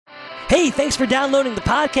Hey, thanks for downloading the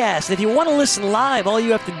podcast. If you want to listen live, all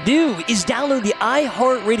you have to do is download the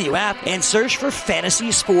iHeartRadio app and search for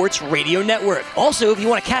Fantasy Sports Radio Network. Also, if you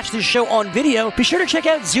want to catch this show on video, be sure to check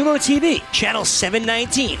out Zumo TV, channel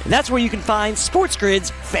 719. That's where you can find Sports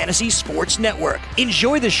Grid's Fantasy Sports Network.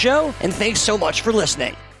 Enjoy the show, and thanks so much for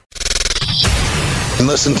listening. And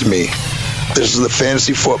listen to me. This is the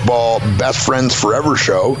Fantasy Football Best Friends Forever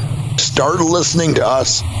show. Start listening to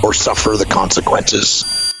us or suffer the consequences.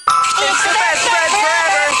 It's the best friends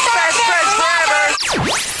forever! Best friends forever!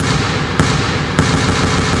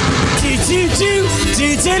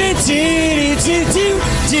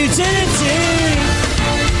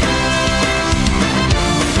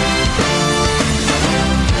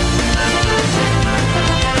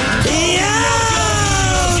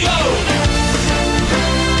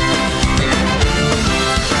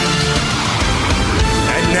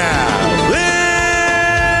 And now,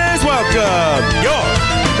 please welcome your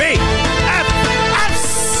BFFs!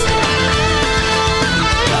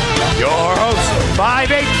 Your host,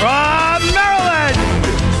 5'8" from Maryland,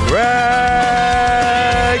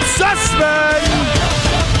 Greg Sussman.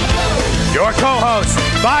 Your co-host,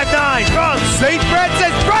 5'9" from St.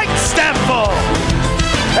 Francis, Frank Stample.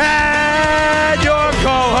 And your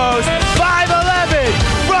co-host, 5'11"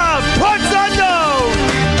 from Parts Unknown,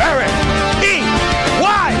 Eric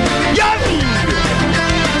E.Y. Young.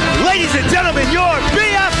 Ladies and gentlemen, your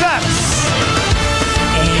BFFs.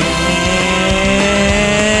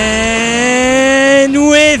 And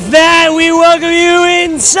with that, we welcome you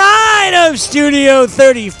inside of Studio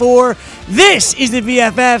 34. This is the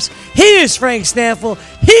BFFs. He is Frank Stanfield.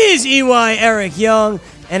 He is EY Eric Young.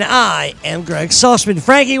 And I am Greg Sussman.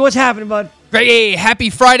 Frankie, what's happening, bud? Greg, hey, happy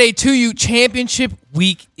Friday to you. Championship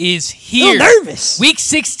week is here. A little nervous. Week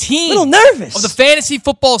 16 A little nervous. of the fantasy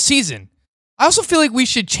football season. I also feel like we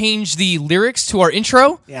should change the lyrics to our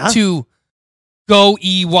intro to Go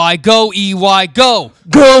EY, Go EY, Go.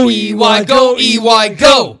 Go EY, Go EY,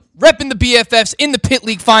 Go. Repping the BFFs in the Pit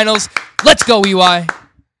League Finals. Let's go, EY.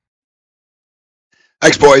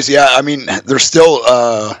 Thanks, boys. Yeah, I mean, there's still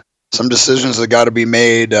some decisions that got to be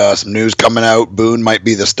made. Some news coming out. Boone might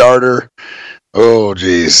be the starter. Oh,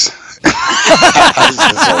 geez.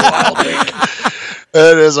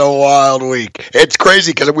 It is a wild week. It's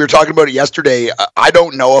crazy because we were talking about it yesterday. I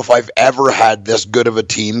don't know if I've ever had this good of a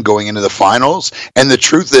team going into the finals. And the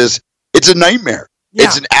truth is, it's a nightmare. Yeah.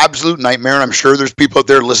 It's an absolute nightmare, and I'm sure there's people out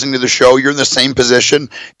there listening to the show. You're in the same position.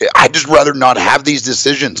 I'd just rather not have these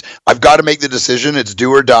decisions. I've got to make the decision. It's do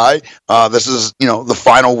or die. This is, the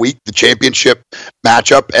final week, the championship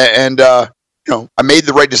matchup, and I made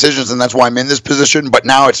the right decisions, and that's why I'm in this position. But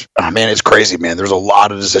now it's crazy, man. There's a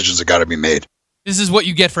lot of decisions that got to be made. This is what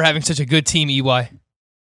you get for having such a good team, EY.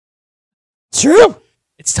 True.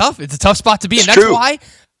 It's tough. It's a tough spot to be in. That's why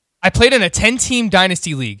I played in a 10-team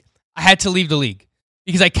dynasty league. I had to leave the league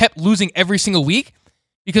because I kept losing every single week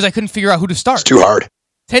because I couldn't figure out who to start. It's too hard.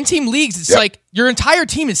 10-team leagues, it's like your entire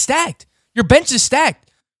team is stacked. Your bench is stacked.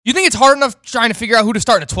 You think it's hard enough trying to figure out who to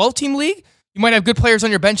start in a 12-team league? You might have good players on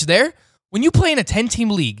your bench there. When you play in a 10-team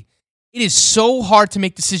league, it is so hard to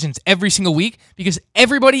make decisions every single week because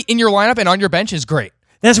everybody in your lineup and on your bench is great.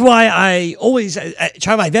 That's why I always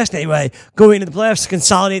try my best anyway, going into the playoffs to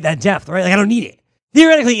consolidate that depth, right? Like I don't need it.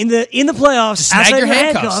 Theoretically, in the playoffs, snag your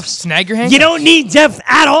handcuffs. Snag your handcuffs. You don't need depth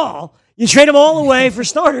at all. You trade them all away for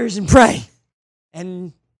starters and pray.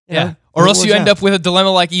 And or else you end up with a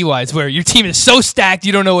dilemma like EY's where your team is so stacked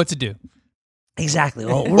you don't know what to do. Exactly.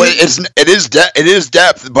 Well, it is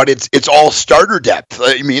depth, but it's all starter depth.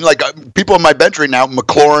 I mean, like people on my bench right now: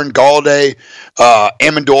 McLaurin, Galladay,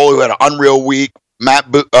 Amendola, who had an unreal week.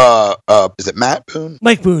 Is it Matt Boone?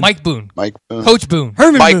 Mike Boone. Coach Boone.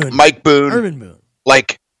 Mike Boone.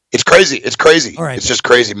 Like it's crazy. All right. It's just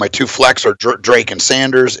crazy. My two flex are Drake and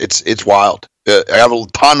Sanders. It's wild. I have a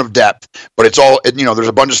ton of depth, but it's all there's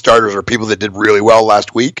a bunch of starters or people that did really well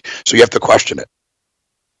last week, so you have to question it.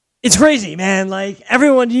 It's crazy, man. Like,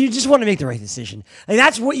 everyone, you just want to make the right decision. Like,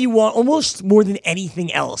 that's what you want almost more than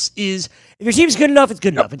anything else is if your team's good enough, it's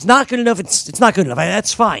good enough. It's not good enough, it's not good enough.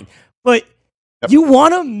 That's fine. But you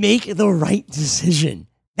want to make the right decision.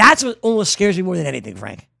 That's what almost scares me more than anything,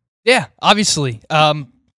 Frank. Yeah, obviously.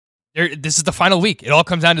 This is the final week. It all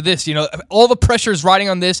comes down to this. All the pressure is riding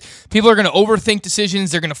on this. People are going to overthink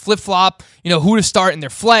decisions. They're going to flip-flop, who to start in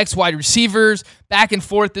their flex, wide receivers, back and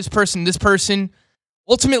forth, this person.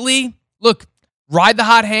 Ultimately, look, ride the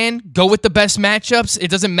hot hand, go with the best matchups. It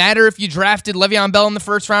doesn't matter if you drafted Le'Veon Bell in the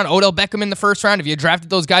first round, Odell Beckham in the first round. If you drafted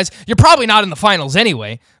those guys, you're probably not in the finals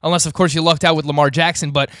anyway, unless, of course, you lucked out with Lamar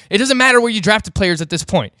Jackson. But it doesn't matter where you drafted players at this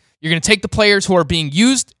point. You're going to take the players who are being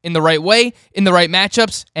used in the right way, in the right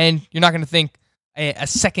matchups, and you're not going to think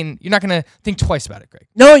you're not going to think twice about it, Greg.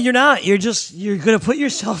 No, you're not. You're going to put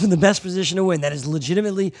yourself in the best position to win. That is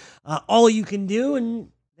legitimately all you can do,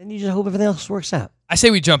 and then you just hope everything else works out. I say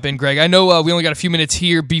we jump in, Greg. I know we only got a few minutes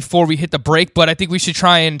here before we hit the break, but I think we should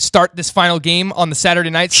try and start this final game on the Saturday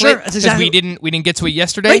night slate. Sure, that's exactly. We didn't get to it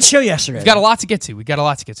yesterday. Great show yesterday. We've got a lot to get to.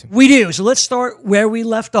 We do. So let's start where we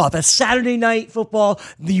left off. That's Saturday night football.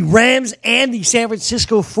 The Rams and the San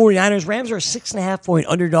Francisco 49ers. Rams are a 6.5-point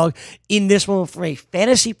underdog in this one. From a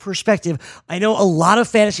fantasy perspective, I know a lot of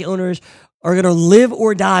fantasy owners are going to live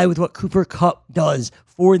or die with what Cooper Kupp does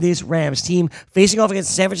for this Rams team, facing off against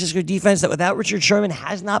the San Francisco defense that without Richard Sherman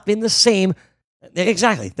has not been the same.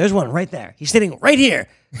 Exactly. There's one right there. He's sitting right here,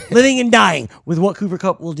 living and dying with what Cooper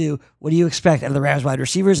Kupp will do. What do you expect out of the Rams wide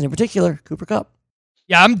receivers, and in particular, Cooper Kupp?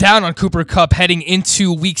 Yeah, I'm down on Cooper Kupp heading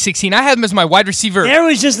into Week 16. I have him as my wide receiver. There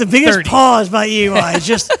was just the biggest 30. pause by you. It's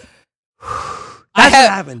just... That's what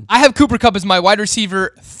happened. I have Cooper Kupp as my wide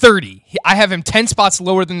receiver 30. I have him 10 spots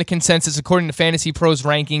lower than the consensus according to Fantasy Pros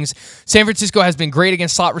rankings. San Francisco has been great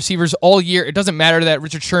against slot receivers all year. It doesn't matter that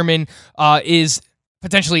Richard Sherman is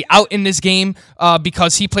potentially out in this game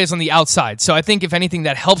because he plays on the outside. So I think, if anything,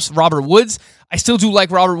 that helps Robert Woods. I still do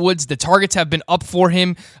like Robert Woods. The targets have been up for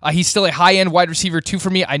him. He's still a high-end wide receiver, too, for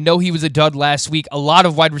me. I know he was a dud last week. A lot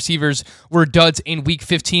of wide receivers were duds in Week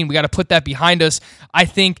 15. We got to put that behind us. I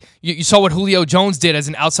think you saw what Julio Jones did as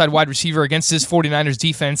an outside wide receiver against this 49ers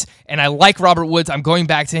defense, and I like Robert Woods. I'm going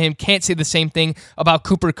back to him. Can't say the same thing about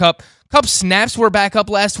Cooper Kupp. Kupp's snaps were back up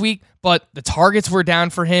last week, but the targets were down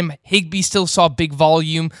for him. Higbee still saw big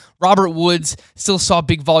volume. Robert Woods still saw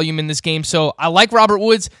big volume in this game. So I like Robert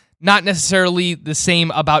Woods. Not necessarily the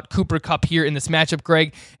same about Cooper Kupp here in this matchup,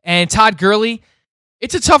 Greg. And Todd Gurley,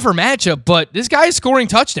 it's a tougher matchup, but this guy is scoring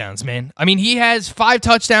touchdowns, man. I mean, he has 5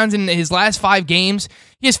 touchdowns in his last 5 games.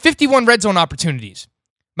 He has 51 red zone opportunities.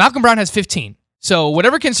 Malcolm Brown has 15. So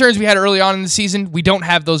whatever concerns we had early on in the season, we don't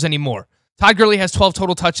have those anymore. Todd Gurley has 12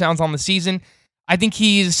 total touchdowns on the season. I think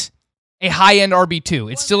he's a high-end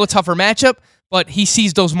RB2. It's still a tougher matchup, but he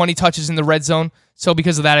sees those money touches in the red zone. So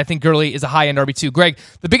because of that, I think Gurley is a high-end RB2. Greg,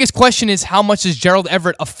 the biggest question is, how much does Gerald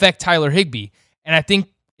Everett affect Tyler Higbee? And I think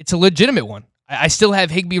it's a legitimate one. I still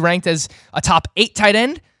have Higbee ranked as a top 8 tight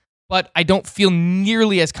end, but I don't feel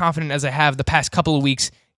nearly as confident as I have the past couple of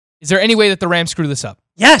weeks. Is there any way that the Rams screw this up?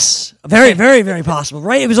 Yes, very, very, very possible,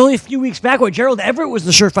 right? It was only a few weeks back where Gerald Everett was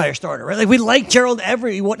the surefire starter, right? Like, we liked Gerald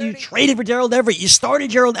Everett. You traded for Gerald Everett. You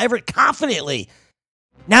started Gerald Everett confidently.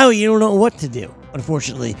 Now you don't know what to do,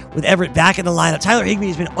 unfortunately, with Everett back in the lineup. Tyler Higbee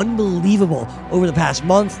has been unbelievable over the past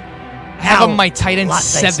month. I have him my tight end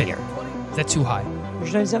 7. Is that too high?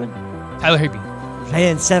 Who's your tight end 7? Tyler Higbee. Tight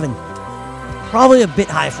end 7. Probably a bit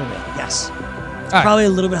high for me, yes. Right. Probably a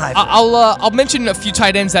little bit high for me. I'll mention a few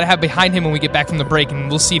tight ends that I have behind him when we get back from the break, and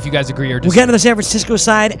we'll see if you guys agree or disagree. We'll get to the San Francisco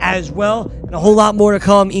side as well, and a whole lot more to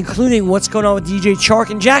come, including what's going on with DJ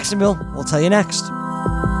Chark in Jacksonville. We'll tell you next.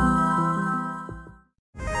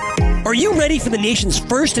 Are you ready for the nation's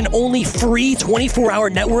first and only free 24-hour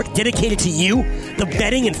network dedicated to you, the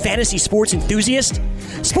betting and fantasy sports enthusiast?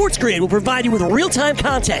 SportsGrid will provide you with real-time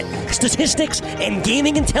content, statistics, and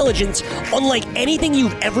gaming intelligence unlike anything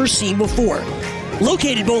you've ever seen before.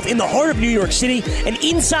 Located both in the heart of New York City and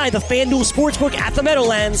inside the FanDuel Sportsbook at the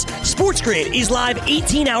Meadowlands, SportsGrid is live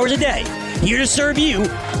 18 hours a day, here to serve you,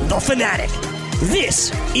 the fanatic.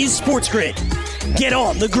 This is SportsGrid. Get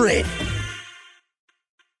on the grid.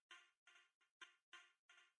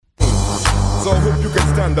 So I hope you can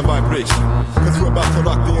stand the vibration, cause we're about to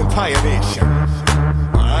rock the entire nation.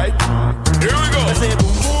 Alright? Here we go! I say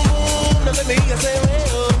boom boom boom, now let me hear you say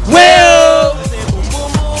well. I say boom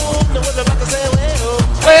boom boom, now we're about to say well.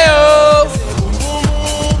 I say boom boom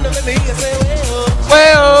boom, now let me hear you say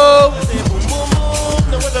well. I say boom boom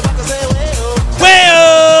boom, now we're about to say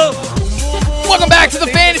well. Welcome back to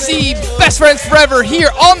the Fantasy Best Friends Forever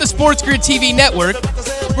here on the Sports Grid TV network.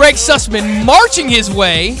 Greg Sussman marching his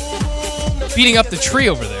way, beating up the tree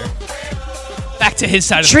over there. Back to his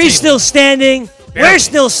side of the table. Tree's still standing. We're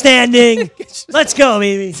still standing. Let's go,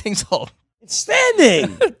 baby. Things hold. It's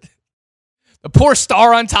standing. The poor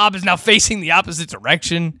star on top is now facing the opposite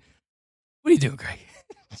direction. What are you doing, Greg?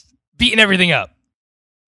 Beating everything up.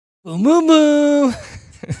 Boom, boom, boom.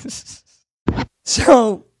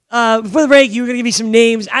 So, before the break, you were going to give me some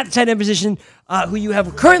names at the tight end position who you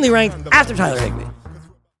have currently ranked after Tyler Higbee.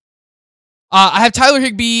 I have Tyler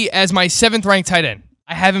Higbee as my 7th ranked tight end.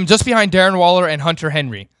 I have him just behind Darren Waller and Hunter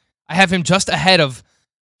Henry. I have him just ahead of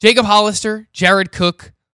Jacob Hollister, Jared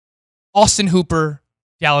Cook, Austin Hooper,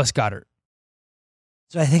 Dallas Goedert.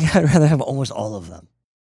 So I think I'd rather have almost all of them.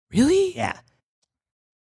 Really? Yeah.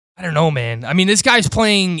 I don't know, man. I mean, this guy's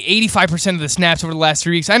playing 85% of the snaps over the last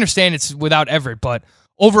 3 weeks. I understand it's without Everett, but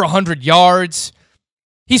over 100 yards.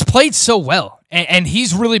 He's played so well, and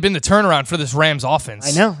he's really been the turnaround for this Rams offense.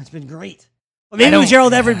 I know. It's been great. Well, maybe with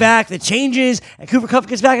Gerald Everett back, the changes, and Cooper Kupp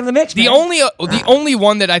gets back in the mix. The only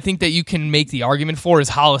one that I think that you can make the argument for is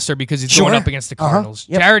Hollister because he's going up against the Cardinals.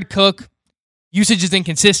 Yep. Jared Cook, usage is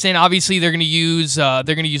inconsistent. Obviously, they're going to use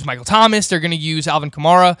Michael Thomas. They're going to use Alvin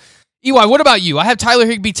Kamara. EY, what about you? I have Tyler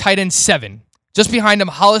Higbee tight end 7. Just behind him,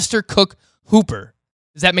 Hollister, Cook, Hooper.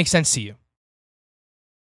 Does that make sense to you?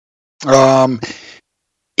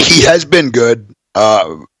 He has been good.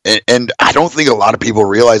 And I don't think a lot of people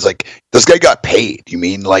realize, like, this guy got paid. You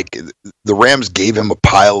mean, like, the Rams gave him a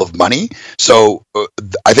pile of money. So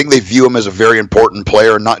I think they view him as a very important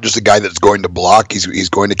player, not just a guy that's going to block. He's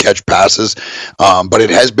going to catch passes. But it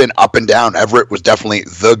has been up and down. Everett was definitely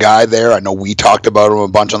the guy there. I know we talked about him a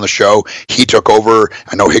bunch on the show. He took over.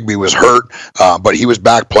 I know Higbee was hurt, but he was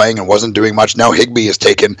back playing and wasn't doing much. Now Higbee has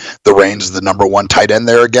taken the reins as the number 1 tight end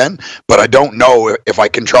there again. But I don't know if I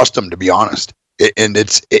can trust him, to be honest. And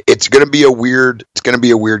it's going to be a weird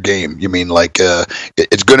game. You mean, like,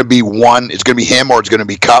 it's going to be him or it's going to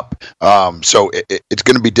be Kupp. So it's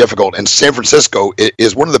going to be difficult. And San Francisco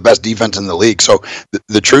is one of the best defense in the league. So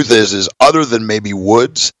the truth is other than maybe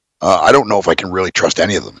Woods, I don't know if I can really trust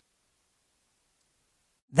any of them.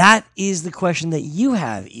 That is the question that you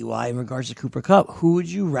have, EY, in regards to Cooper Kupp. Who would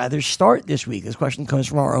you rather start this week? This question comes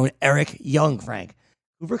from our own Eric Young, Frank.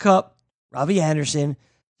 Cooper Kupp, Robbie Anderson,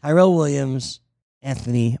 Tyrell Williams,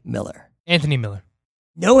 Anthony Miller. Anthony Miller.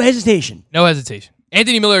 No hesitation. No hesitation.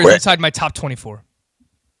 Anthony Miller is inside my top 24.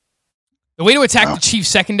 The way to attack the Chiefs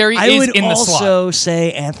secondary is in the slot. I would also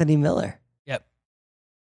say Anthony Miller. Yep.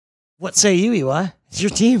 What say you, EY? It's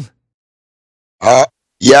your team.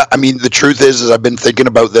 Yeah, I mean, the truth is I've been thinking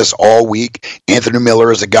about this all week. Anthony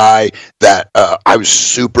Miller is a guy that I was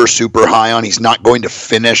super, super high on. He's not going to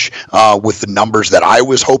finish with the numbers that I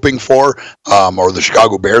was hoping for, or the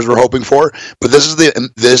Chicago Bears were hoping for. But this is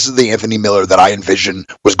the Anthony Miller that I envisioned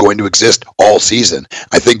was going to exist all season.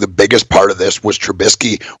 I think the biggest part of this was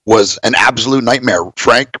Trubisky was an absolute nightmare.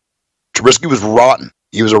 Frank, Trubisky was rotten.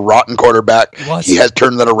 He was a rotten quarterback. He has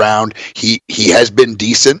turned that around. He has been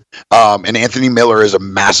decent. And Anthony Miller is a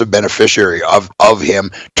massive beneficiary of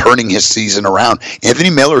him turning his season around. Anthony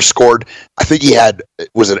Miller scored, I think he had,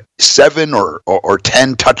 was it 7 or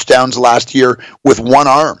 10 touchdowns last year with one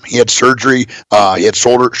arm. He had surgery. He had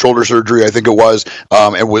shoulder surgery, I think it was,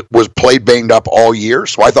 and was played banged up all year.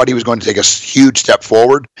 So I thought he was going to take a huge step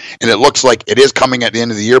forward. And it looks like it is coming at the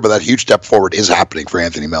end of the year, but that huge step forward is happening for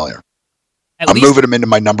Anthony Miller. I'm moving him into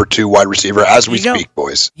my number 2 wide receiver as we speak,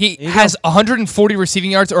 boys. He has 140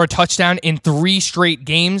 receiving yards or a touchdown in 3 straight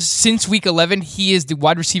games. Since week 11, he is the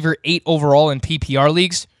wide receiver 8 overall in PPR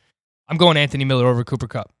leagues. I'm going Anthony Miller over Cooper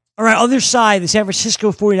Kupp. All right, other side, the San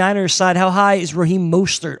Francisco 49ers side, how high is Raheem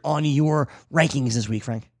Mostert on your rankings this week,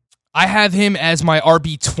 Frank? I have him as my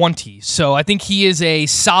RB20, so I think he is a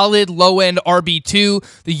solid low-end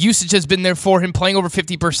RB2. The usage has been there for him, playing over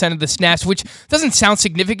 50% of the snaps, which doesn't sound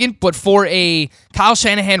significant, but for a Kyle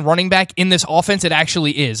Shanahan running back in this offense, it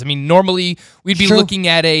actually is. I mean, normally we'd be looking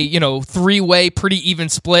at a 3-way, pretty even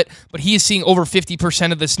split, but he is seeing over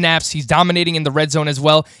 50% of the snaps. He's dominating in the red zone as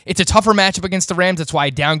well. It's a tougher matchup against the Rams. That's why I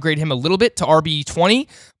downgrade him a little bit to RB20,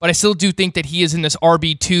 but I still do think that he is in this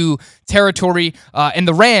RB2 territory, and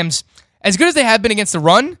the Rams, as good as they have been against the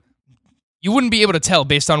run, you wouldn't be able to tell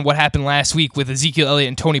based on what happened last week with Ezekiel Elliott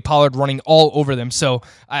and Tony Pollard running all over them. So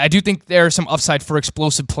I do think there's some upside for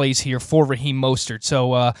explosive plays here for Raheem Mostert.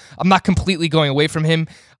 So I'm not completely going away from him.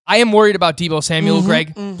 I am worried about Deebo Samuel,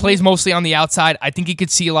 Greg. Plays mostly on the outside. I think he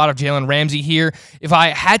could see a lot of Jalen Ramsey here. If I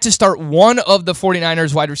had to start one of the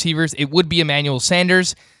 49ers wide receivers, it would be Emmanuel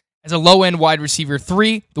Sanders. As a low-end wide receiver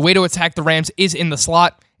 3, the way to attack the Rams is in the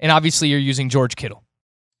slot, and obviously you're using George Kittle.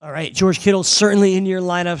 All right, George Kittle certainly in your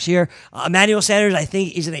lineups here. Emmanuel Sanders, I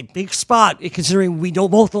think, is in a big spot considering we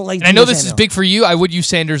both don't like. And I know this is big for you. I would use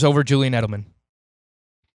Sanders over Julian Edelman.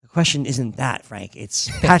 The question isn't that, Frank. It's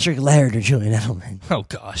Patrick Laird or Julian Edelman. Oh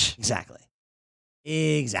gosh, exactly.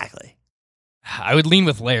 I would lean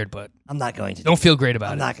with Laird, but I'm not going to. Don't feel great about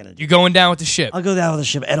it. I'm not going to. You're going down with the ship. I'll go down with the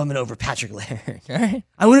ship. Edelman over Patrick Laird. All right.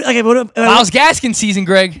 I would. Myles Gaskin season,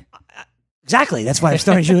 Greg. Exactly. That's why I'm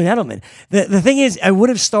starting Julian Edelman. The thing is, I would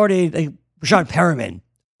have started Rashad Perriman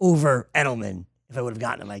over Edelman if I would have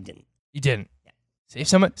gotten him. I didn't. You didn't. Yeah.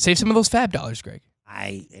 Save some of those fab dollars, Greg.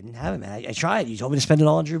 I didn't have it, man. I tried. You told me to spend it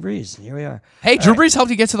all on Drew Brees. Here we are. Hey, Drew Brees helped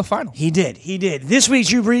you get to the final. He did. This week,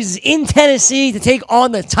 Drew Brees is in Tennessee to take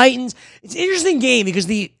on the Titans. It's an interesting game because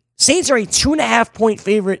the Saints are a 2.5-point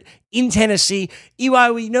favorite in Tennessee.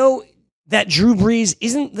 EY, we know that Drew Brees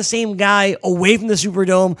isn't the same guy away from the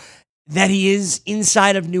Superdome that he is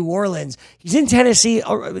inside of New Orleans. He's in Tennessee.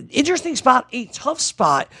 Interesting spot, a tough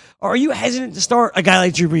spot. Are you hesitant to start a guy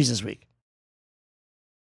like Drew Brees this week?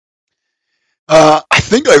 I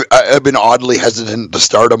think I've been oddly hesitant to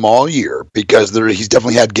start him all year because he's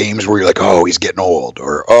definitely had games where you're like, oh, he's getting old,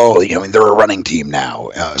 or they're a running team now.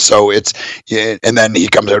 And then he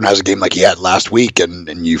comes out and has a game like he had last week,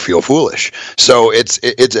 and you feel foolish. So it's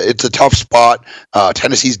a tough spot.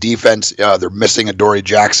 Tennessee's defense, they're missing Adoree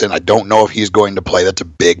Jackson. I don't know if he's going to play. That's a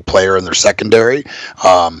big player in their secondary.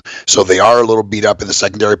 So they are a little beat up in the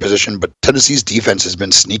secondary position, but Tennessee's defense has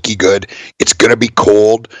been sneaky good. It's going to be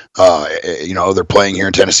cold. They're playing here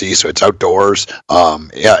in Tennessee, so it's outdoors.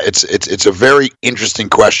 It's a very interesting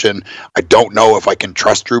question. I don't know if I can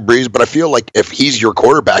trust Drew Brees, but I feel like if he's your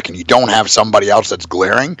quarterback and you don't have somebody else that's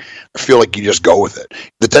glaring, I feel like you just go with it.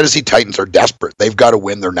 The Tennessee Titans are desperate. They've got to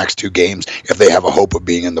win their next 2 games if they have a hope of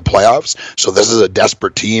being in the playoffs. So this is a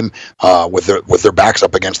desperate team with their backs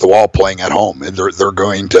up against the wall playing at home, and they're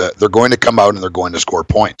going to come out and they're going to score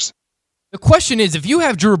points. The question is, if you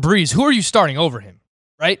have Drew Brees, who are you starting over him?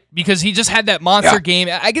 Right? Because he just had that monster game.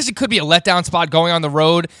 I guess it could be a letdown spot going on the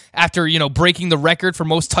road after, breaking the record for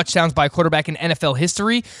most touchdowns by a quarterback in NFL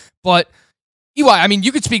history. But, EY, I mean,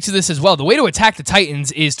 you could speak to this as well. The way to attack the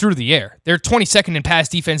Titans is through the air. They're 22nd in pass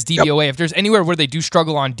defense, DVOA. If there's anywhere where they do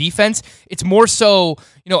struggle on defense, it's more so,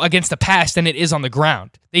 against the pass than it is on the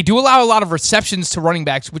ground. They do allow a lot of receptions to running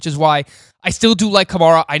backs, which is why I still do like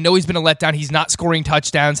Kamara. I know he's been a letdown. He's not scoring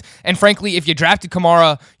touchdowns. And frankly, if you drafted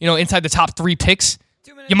Kamara, inside the top 3 picks,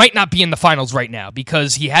 you might not be in the finals right now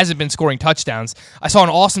because he hasn't been scoring touchdowns. I saw an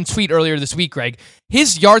awesome tweet earlier this week, Greg.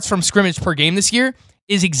 His yards from scrimmage per game this year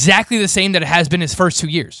is exactly the same that it has been his first 2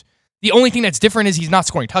 years. The only thing that's different is he's not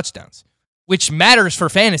scoring touchdowns, which matters for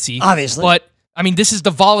fantasy. Obviously. But, I mean, this is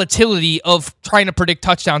the volatility of trying to predict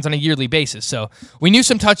touchdowns on a yearly basis. So we knew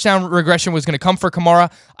some touchdown regression was going to come for Kamara.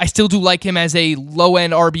 I still do like him as a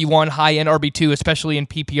low-end RB1, high-end RB2, especially in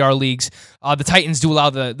PPR leagues. The Titans do allow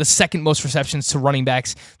the second most receptions to running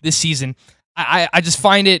backs this season. I just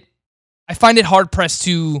find it hard-pressed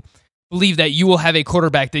to believe that you will have a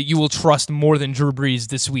quarterback that you will trust more than Drew Brees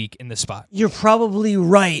this week in this spot. You're probably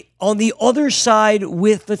right. On the other side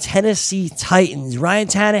with the Tennessee Titans, Ryan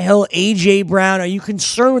Tannehill, A.J. Brown. Are you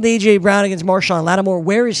concerned with A.J. Brown against Marshawn Lattimore?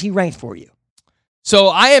 Where is he ranked for you? So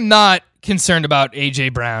I am not concerned about A.J.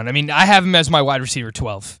 Brown. I mean, I have him as my wide receiver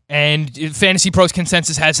 12, and Fantasy Pros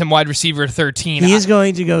consensus has him wide receiver 13. He is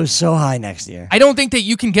going to go so high next year. I don't think that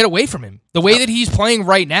you can get away from him. The way that he's playing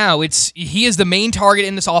right now, he is the main target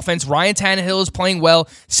in this offense. Ryan Tannehill is playing well.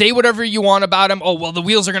 Say whatever you want about him. Oh, well, the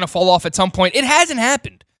wheels are going to fall off at some point. It hasn't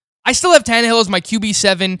happened. I still have Tannehill as my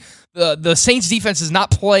QB7. The Saints defense does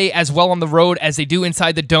not play as well on the road as they do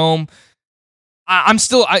inside the dome.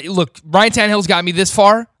 Look, Ryan Tannehill's got me this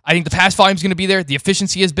far. I think the pass volume's going to be there. The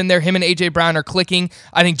efficiency has been there. Him and A.J. Brown are clicking.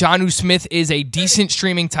 I think Jonnu Smith is a decent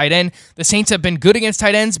streaming tight end. The Saints have been good against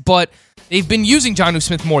tight ends, but they've been using Jonnu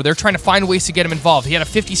Smith more. They're trying to find ways to get him involved. He had a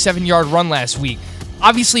 57-yard run last week.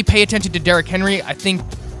 Obviously, pay attention to Derrick Henry. I think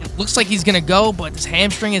it looks like he's going to go, but this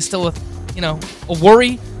hamstring is still a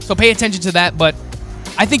worry. So pay attention to that, but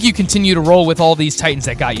I think you continue to roll with all these Titans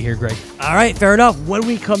that got you here, Greg. All right, fair enough. When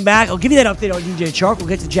we come back, I'll give you that update on DJ Chark. We'll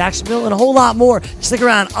get to Jacksonville and a whole lot more. Stick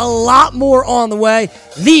around. A lot more on the way.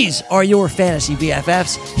 These are your fantasy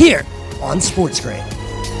BFFs here on SportsGrid.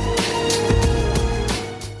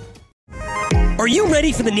 Are you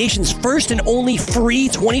ready for the nation's first and only free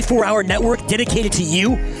 24-hour network dedicated to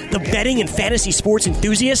you, the betting and fantasy sports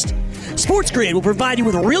enthusiast? SportsGrid will provide you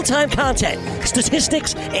with real-time content,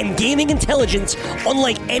 statistics, and gaming intelligence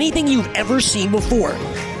unlike anything you've ever seen before.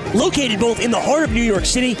 Located both in the heart of New York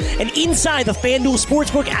City and inside the FanDuel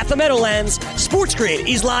Sportsbook at the Meadowlands, SportsGrid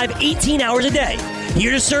is live 18 hours a day, here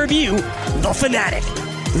to serve you, the fanatic.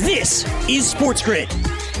 This is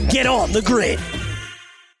SportsGrid. Get on the grid.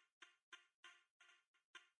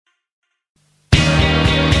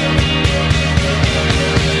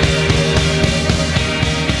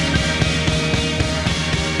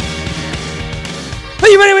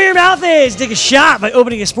 You ready where your mouth is? Take a shot by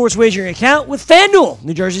opening a sports wagering account with FanDuel,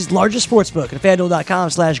 New Jersey's largest sportsbook. At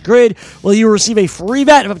FanDuel.com/grid, well, you will receive a free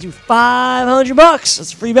bet of up to $500.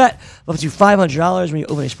 That's a free bet of up to $500 when you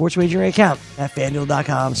open a sports wagering account at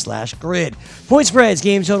FanDuel.com/grid. Point spreads,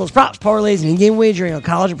 game totals, props, parlays, and in-game wagering on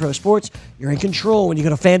college and pro sports. You're in control when you go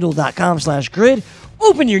to FanDuel.com/grid.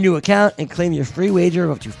 Open your new account and claim your free wager of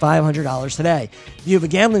up to $500 today. If you have a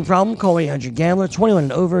gambling problem, call 1-800-GAMBLER, 21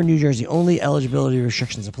 and over, New Jersey only. Eligibility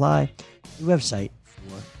restrictions apply. The website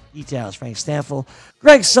for Details, Frank Stanfield,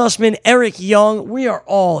 Greg Sussman, Eric Young. We are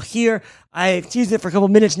all here. I've teased it for a couple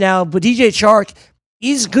minutes now, but DJ Chark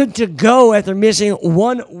is good to go after missing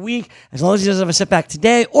 1 week. As long as he doesn't have a setback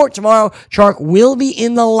today or tomorrow, Chark will be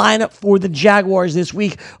in the lineup for the Jaguars this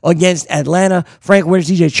week against Atlanta. Frank, where does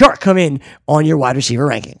DJ Chark come in on your wide receiver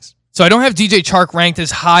rankings? So I don't have DJ Chark ranked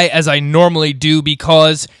as high as I normally do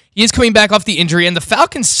because he is coming back off the injury, and the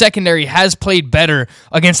Falcons' secondary has played better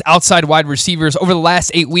against outside wide receivers over the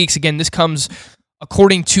last 8 weeks. Again, this comes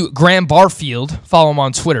according to Graham Barfield. Follow him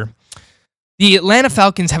on Twitter. The Atlanta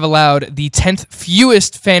Falcons have allowed the 10th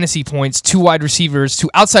fewest fantasy points to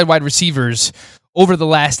outside wide receivers over the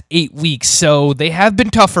last 8 weeks. So they have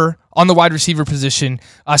been tougher on the wide receiver position.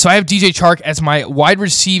 So I have DJ Chark as my wide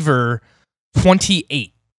receiver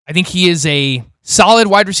 28. I think he is a solid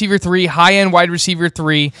wide receiver 3, high-end wide receiver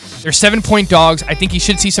 3. They're 7-point dogs. I think he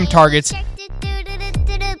should see some targets.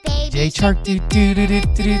 DJ Chark,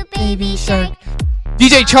 baby shark.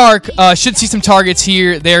 DJ Chark should see some targets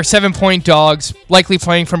here. They're 7-point dogs, likely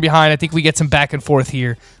playing from behind. I think we get some back and forth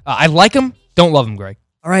here. I like him. Don't love him, Greg.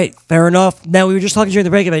 All right, fair enough. Now, we were just talking during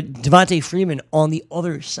the break about Devontae Freeman on the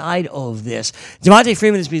other side of this. Devontae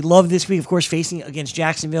Freeman is beloved this week, of course, facing against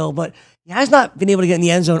Jacksonville, but he has not been able to get in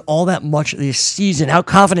the end zone all that much this season. How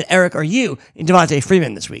confident, Eric, are you in Devontae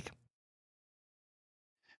Freeman this week?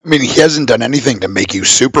 I mean, he hasn't done anything to make you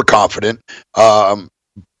super confident.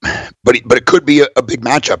 But it could be a big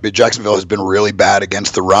matchup. Jacksonville has been really bad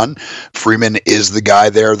against the run. Freeman is the guy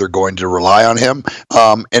there. They're going to rely on him.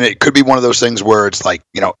 And it could be one of those things where it's like,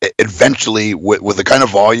 eventually with the kind of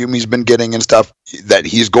volume he's been getting and stuff, that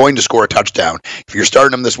he's going to score a touchdown. If you're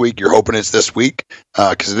starting him this week, you're hoping it's this week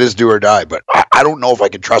because it is do or die. But I don't know if I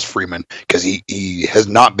can trust Freeman because he has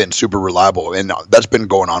not been super reliable. And that's been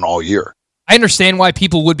going on all year. I understand why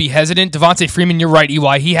people would be hesitant. Devontae Freeman, you're right,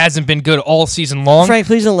 EY. He hasn't been good all season long. Frank,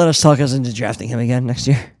 please don't let us talk us into drafting him again next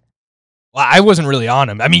year. Well, I wasn't really on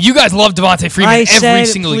him. I mean, you guys love Devontae Freeman every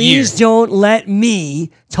single year. Please don't let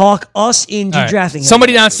me talk us into drafting him.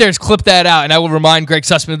 Somebody downstairs clip that out, and I will remind Greg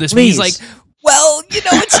Sussman of this. He's like, well,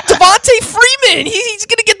 it's Devontae Freeman. He's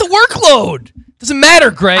going to get the workload. Doesn't matter,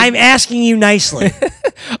 Greg. I'm asking you nicely.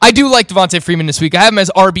 I do like Devontae Freeman this week. I have him as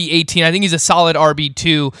RB18. I think he's a solid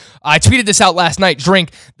RB2. I tweeted this out last night,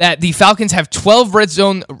 that the Falcons have 12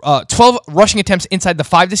 rushing attempts inside the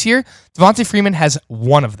 5 this year. Devontae Freeman has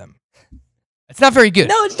 1 of them. It's not very good.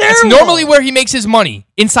 No, it's terrible. It's normally where he makes his money,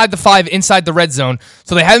 inside the 5, inside the red zone.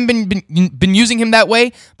 So they haven't been using him that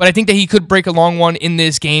way, but I think that he could break a long one in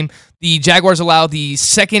this game. The Jaguars allow the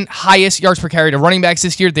second highest yards per carry to running backs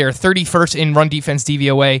this year. They are 31st in run defense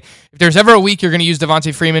DVOA. If there's ever a week you're going to use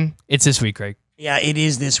Devontae Freeman, it's this week, Greg. Yeah, it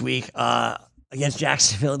is this week against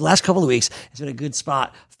Jacksonville. The last couple of weeks, it's been a good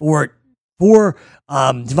spot for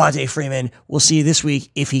Devontae Freeman. We'll see this week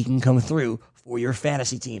if he can come through for your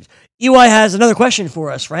fantasy teams. EY has another question for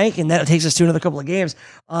us, Frank, and that takes us to another couple of games.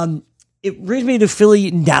 It brings me to Philly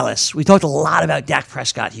and Dallas. We talked a lot about Dak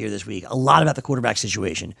Prescott here this week, a lot about the quarterback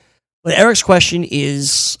situation. But Eric's question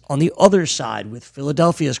is on the other side with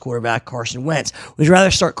Philadelphia's quarterback, Carson Wentz. Would you rather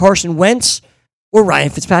start Carson Wentz or Ryan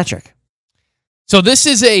Fitzpatrick? So this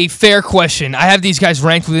is a fair question. I have these guys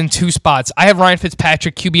ranked within 2 spots. I have Ryan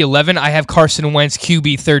Fitzpatrick QB 11. I have Carson Wentz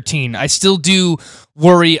QB 13. I still do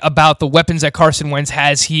worry about the weapons that Carson Wentz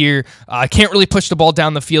has here. Can't really push the ball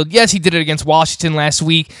down the field. Yes, he did it against Washington last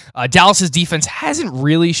week. Dallas's defense hasn't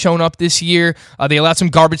really shown up this year. They allowed some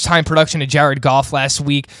garbage time production to Jared Goff last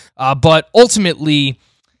week. But ultimately,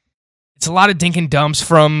 it's a lot of dink and dumps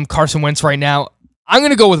from Carson Wentz right now. I'm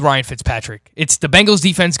going to go with Ryan Fitzpatrick. It's the Bengals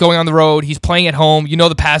defense going on the road. He's playing at home.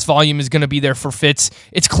 The pass volume is going to be there for Fitz.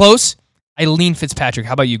 It's close. I lean Fitzpatrick.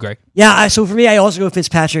 How about you, Greg? Yeah, so for me, I also go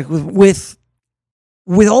Fitzpatrick with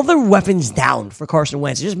all the weapons down for Carson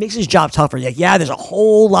Wentz. It just makes his job tougher. There's a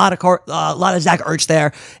whole lot of Zach Ertz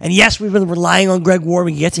there. And yes, we've been relying on Greg Ward.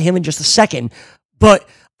 We can get to him in just a second. But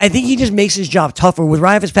I think he just makes his job tougher. With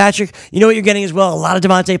Ryan Fitzpatrick, you know what you're getting as well. A lot of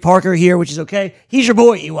Devontae Parker here, which is okay. He's your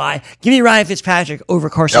boy, EY. Give me Ryan Fitzpatrick over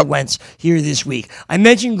Carson Wentz here this week. I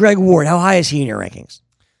mentioned Greg Ward. How high is he in your rankings?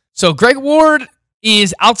 So Greg Ward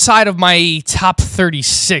is outside of my top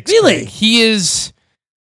 36. Really? Greg. He is...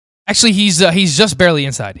 Actually, he's just barely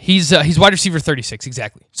inside. He's wide receiver 36,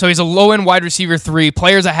 exactly. So he's a low-end wide receiver 3.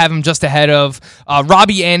 Players I have him just ahead of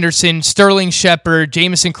Robbie Anderson, Sterling Shepard,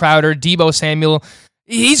 Jamison Crowder, Deebo Samuel.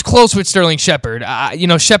 He's close with Sterling Shepard.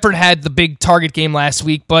 Shepard had the big target game last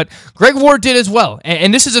week, but Greg Ward did as well.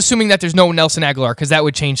 And this is assuming that there's no Nelson Aguilar, because that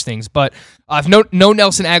would change things. But if no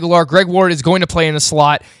Nelson Aguilar, Greg Ward is going to play in the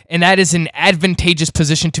slot, and that is an advantageous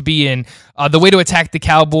position to be in. The way to attack the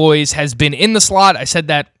Cowboys has been in the slot. I said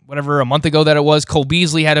that, a month ago that it was. Cole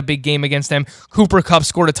Beasley had a big game against them. Cooper Kupp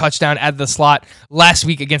scored a touchdown out of the slot last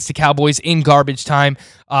week against the Cowboys in garbage time.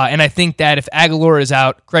 And I think that if Aguilar is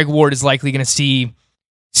out, Greg Ward is likely going to see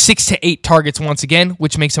 6 to 8 targets once again,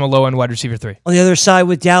 which makes him a low-end wide receiver 3. On the other side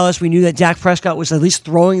with Dallas, we knew that Dak Prescott was at least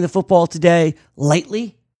throwing the football today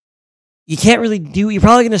lightly. You can't really you're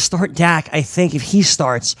probably going to start Dak, I think, if he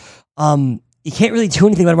starts. You can't really do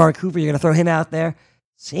anything about Amari Cooper. You're going to throw him out there.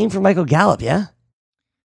 Same for Michael Gallup, yeah?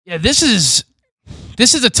 Yeah, this is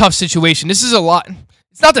a tough situation. This is a lot.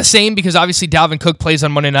 It's not the same because obviously Dalvin Cook plays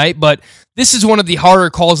on Monday night, but this is one of the harder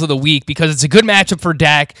calls of the week because it's a good matchup for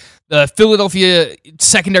Dak. The Philadelphia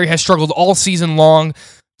secondary has struggled all season long.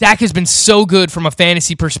 Dak has been so good from a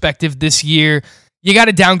fantasy perspective this year. You got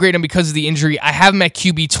to downgrade him because of the injury. I have him at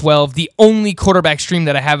QB 12. The only quarterback stream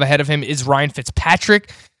that I have ahead of him is Ryan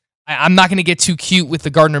Fitzpatrick. I'm not going to get too cute with the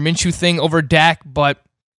Gardner Minshew thing over Dak, but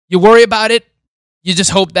you worry about it. You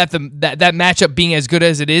just hope that that matchup being as good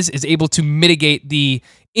as it is able to mitigate the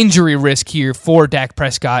injury risk here for Dak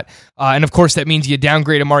Prescott. And of course, that means you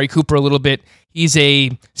downgrade Amari Cooper a little bit. He's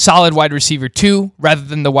a solid wide receiver 2 rather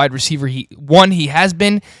than the wide receiver he has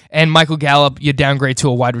been. And Michael Gallup, you downgrade to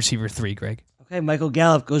a wide receiver 3, Greg. Okay, Michael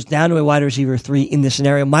Gallup goes down to a wide receiver 3 in this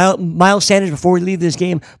scenario. Miles Sanders, before we leave this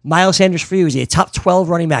game, Miles Sanders for you, is he a top 12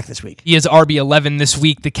 running back this week? He is RB11 this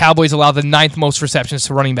week. The Cowboys allow the 9th most receptions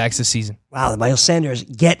to running backs this season. Wow, Miles Sanders,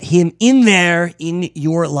 get him in there in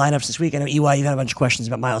your lineups this week. I know, EY, you've had a bunch of questions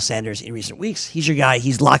about Miles Sanders in recent weeks. He's your guy.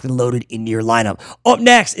 He's locked and loaded in your lineup. Up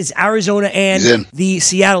next, it's Arizona and the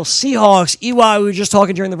Seattle Seahawks. EY, we were just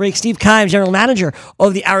talking during the break. Steve Keim, general manager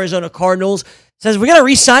of the Arizona Cardinals, says we got to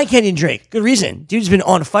re-sign Kenyon Drake. Good reason. Dude's been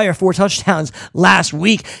on fire, 4 touchdowns last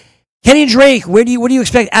week. Kenyon Drake, what do you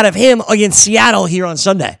expect out of him against Seattle here on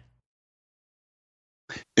Sunday?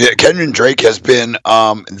 Yeah, Kenyon Drake has been,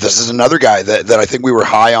 this is another guy that I think we were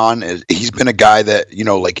high on. He's been a guy that,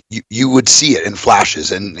 you would see it in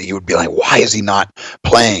flashes and you would be like, why is he not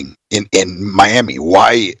playing in Miami?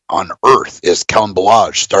 Why on earth is Kellen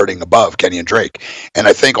Balazs starting above Kenyon Drake? And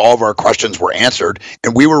I think all of our questions were answered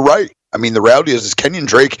and we were right. I mean, the reality is Kenyon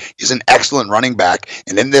Drake is an excellent running back,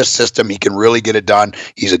 and in this system, he can really get it done.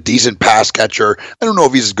 He's a decent pass catcher. I don't know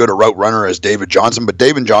if he's as good a route runner as David Johnson, but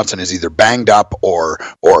David Johnson is either banged up or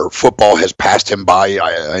football has passed him by.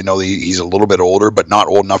 I know he's a little bit older, but not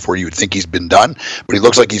old enough where you would think he's been done, but he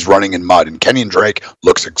looks like he's running in mud, and Kenyon Drake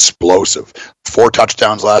looks explosive. 4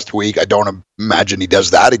 touchdowns last week. I don't imagine he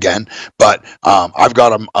does that again, but I've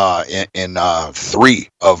got him in 3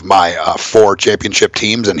 of my 4 championship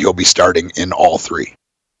teams, and he'll be starting in all 3.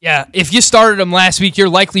 Yeah, if you started him last week, you're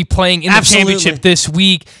likely playing in the championship this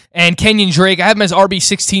week. And Kenyon Drake, I have him as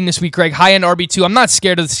RB16 this week, Greg. High-end RB2. I'm not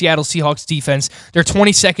scared of the Seattle Seahawks defense. They're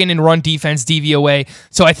 22nd in run defense, DVOA.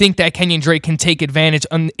 So I think that Kenyon Drake can take advantage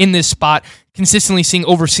in this spot, consistently seeing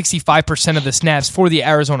over 65% of the snaps for the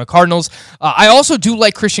Arizona Cardinals. I also do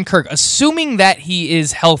like Christian Kirk, assuming that he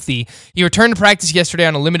is healthy. He returned to practice yesterday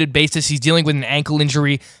on a limited basis. He's dealing with an ankle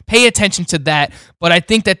injury. Pay attention to that. But I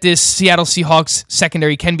think that this Seattle Seahawks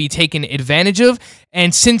secondary can be taken advantage of.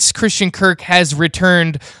 And since Christian Kirk has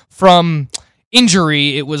returned from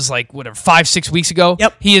injury, it was like, 5-6 weeks ago.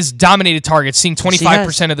 Yep. He has dominated targets, seeing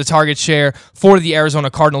 25% of the target share for the Arizona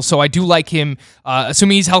Cardinals. So I do like him,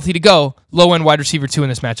 assuming he's healthy to go, low-end wide receiver 2 in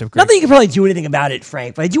this matchup. Greg. Not that you can probably do anything about it,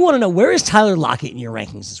 Frank, but I do want to know, where is Tyler Lockett in your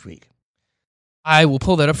rankings this week? I will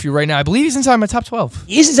pull that up for you right now. I believe he's inside my top 12.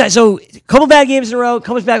 He's inside. So, a couple bad games in a row.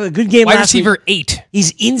 Comes back with a good game wide last receiver week. 8.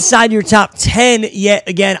 He's inside your top 10 yet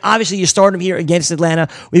again. Obviously, you start him here against Atlanta.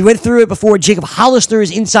 We went through it before. Jacob Hollister is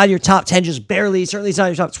inside your top 10, just barely. Certainly inside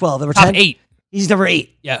your top 12. Number 10? Top 8. He's number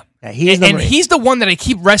 8. Yeah. He is number 8. He's the one that I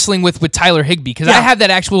keep wrestling with Tyler Higbee, because I have that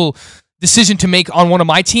actual decision to make on one of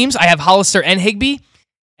my teams. I have Hollister and Higbee,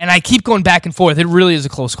 and I keep going back and forth. It really is a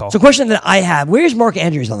close call. So, question that I have, where's Mark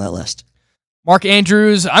Andrews on that list? Mark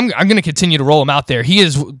Andrews, I'm going to continue to roll him out there. He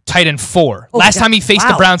is tight end 4. Last time he faced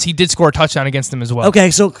the Browns, he did score a touchdown against them as well.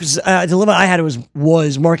 Okay, so the dilemma I had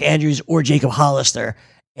was Mark Andrews or Jacob Hollister.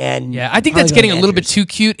 And yeah, I think that's getting a little bit too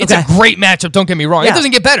cute. It's a great matchup, don't get me wrong. It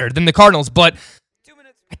doesn't get better than the Cardinals, but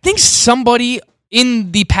I think somebody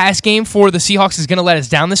in the pass game for the Seahawks is going to let us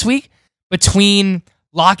down this week between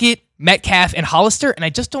Lockett, Metcalf, and Hollister, and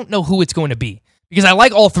I just don't know who it's going to be. Because I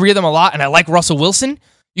like all 3 of them a lot, and I like Russell Wilson.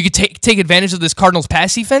 You could take advantage of this Cardinals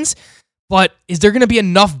pass defense, but is there going to be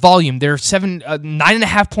enough volume? They're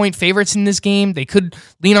 9.5 point favorites in this game. They could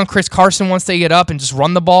lean on Chris Carson once they get up and just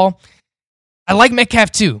run the ball. I like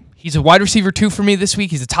Metcalf too. He's a wide receiver 2 for me this week.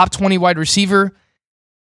 He's a top 20 wide receiver.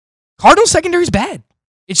 Cardinals secondary is bad.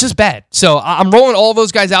 It's just bad. So I'm rolling all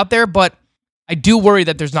those guys out there, but I do worry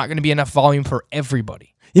that there's not going to be enough volume for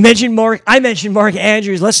everybody. You mentioned Mark. I mentioned Mark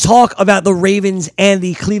Andrews. Let's talk about the Ravens and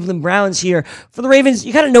the Cleveland Browns here. For the Ravens,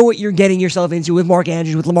 you kind of know what you're getting yourself into with Mark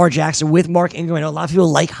Andrews, with Lamar Jackson, with Mark Ingram. I know a lot of people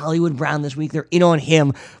like Hollywood Brown this week. They're in on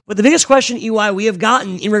him. But the biggest question, EY, we have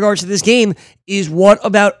gotten in regards to this game is what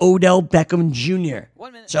about Odell Beckham Jr.?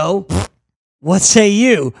 1 minute. So, what say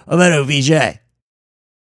you about OBJ? Yeah,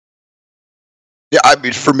 I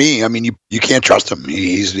mean, for me, I mean, you can't trust him.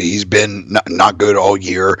 He's been not good all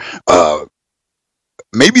year.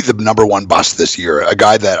 Maybe the number one bust this year, a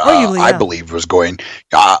guy that I believed was going.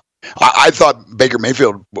 I thought Baker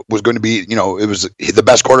Mayfield was going to be, it was the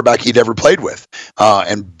best quarterback he'd ever played with.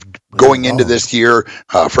 And going into this year,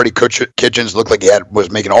 Freddie Kitchens looked like he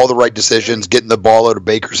was making all the right decisions, getting the ball out of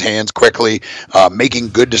Baker's hands quickly, making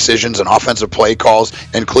good decisions and offensive play calls.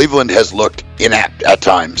 And Cleveland has looked inept at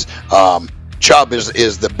times. Chubb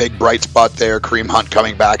is the big bright spot there. Kareem Hunt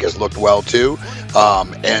coming back has looked well too.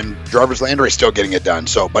 And Jarvis Landry is still getting it done.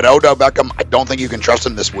 But Odell Beckham, I don't think you can trust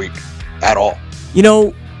him this week at all. You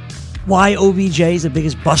know why OBJ is the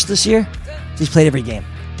biggest bust this year? He's played every game,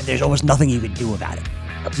 and there's almost nothing you can do about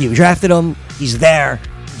it. You drafted him, he's there,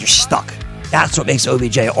 you're stuck. That's what makes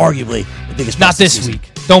OBJ arguably the biggest bust. Not this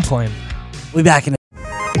week. Don't play him. We'll be back in a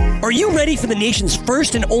Are you ready for the nation's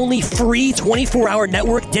first and only free 24-hour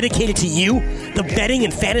network dedicated to you, the betting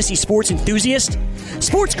and fantasy sports enthusiast?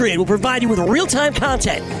 SportsGrid will provide you with real-time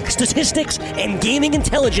content, statistics, and gaming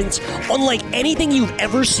intelligence unlike anything you've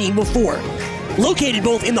ever seen before. Located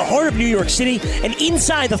both in the heart of New York City and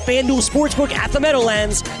inside the FanDuel Sportsbook at the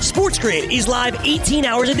Meadowlands, SportsGrid is live 18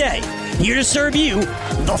 hours a day, here to serve you,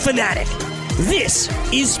 the fanatic. This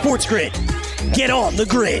is SportsGrid. Get on the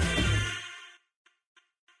grid.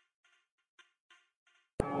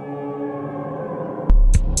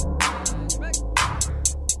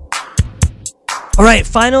 All right,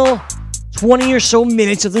 final 20 or so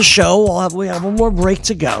minutes of the show. We have one more break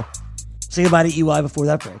to go. Say goodbye to EY before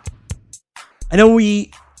that break. I know we're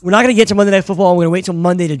not going to get to Monday Night Football. I'm going to wait till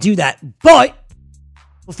Monday to do that. But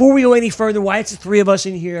before we go any further, why it's the three of us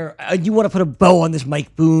in here, I do want to put a bow on this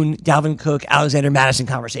Mike Boone, Dalvin Cook, Alexander Madison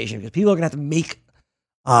conversation because people are going to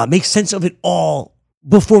have to make sense of it all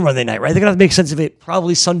before Monday night, right? They're going to have to make sense of it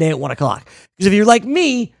probably Sunday at 1 o'clock. Because if you're like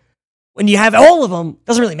me, when you have all of them, it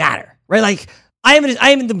doesn't really matter, right? Like, I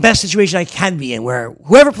am in the best situation I can be in where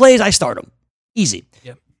whoever plays, I start them. Easy.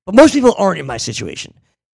 Yep. But most people aren't in my situation.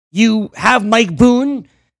 You have Mike Boone and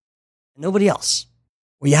nobody else.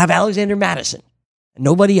 Or you have Alexander Madison and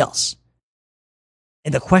nobody else.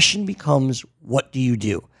 And the question becomes, what do you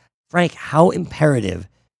do? Frank, how imperative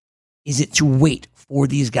is it to wait for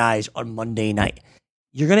these guys on Monday night?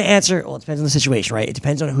 You're going to answer, well, it depends on the situation, right? It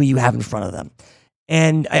depends on who you have in front of them.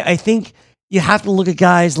 And I think you have to look at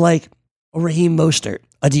guys like a Raheem Mostert,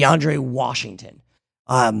 a DeAndre Washington.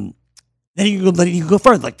 Then you can go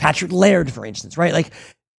further, like Patrick Laird, for instance, right? Like,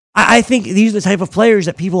 I think these are the type of players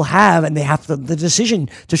that people have, and they have the decision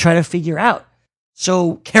to try to figure out.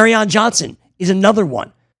 So, Kerryon Johnson is another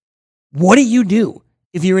one. What do you do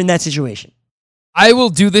if you're in that situation? I will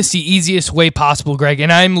do this the easiest way possible, Greg,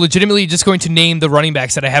 and I'm legitimately just going to name the running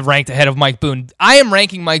backs that I have ranked ahead of Mike Boone. I am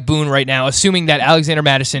ranking Mike Boone right now, assuming that Alexander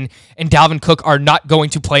Madison and Dalvin Cook are not going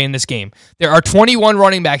to play in this game. There are 21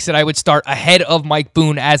 running backs that I would start ahead of Mike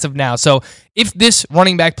Boone as of now. So if this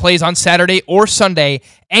running back plays on Saturday or Sunday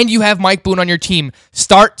and you have Mike Boone on your team,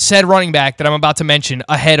 start said running back that I'm about to mention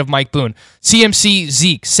ahead of Mike Boone. CMC,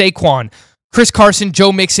 Zeke, Saquon, Chris Carson,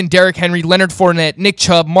 Joe Mixon, Derrick Henry, Leonard Fournette, Nick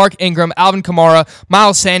Chubb, Mark Ingram, Alvin Kamara,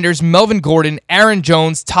 Miles Sanders, Melvin Gordon, Aaron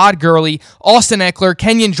Jones, Todd Gurley, Austin Eckler,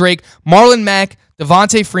 Kenyon Drake, Marlon Mack,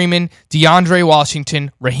 Devontae Freeman, DeAndre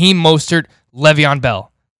Washington, Raheem Mostert, Le'Veon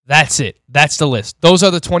Bell. That's it. That's the list. Those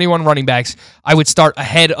are the 21 running backs I would start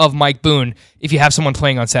ahead of Mike Boone if you have someone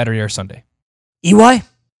playing on Saturday or Sunday. EY?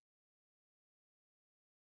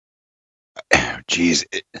 Geez,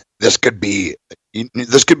 this could be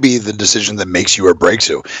the decision that makes you or breaks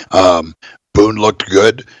you. Boone looked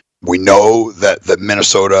good. We know that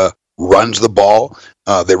Minnesota runs the ball.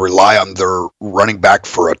 They rely on their running back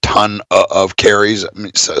for a ton of carries,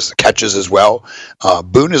 catches as well.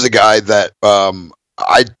 Boone is a guy that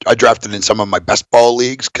I drafted in some of my best ball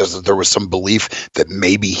leagues because there was some belief that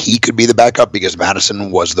maybe he could be the backup because Madison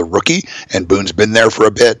was the rookie and Boone's been there for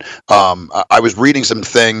a bit. I was reading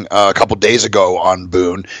something a couple days ago on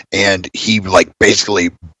Boone, and he basically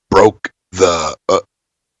broke the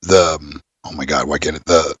oh my God, why can't it?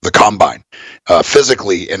 The combine.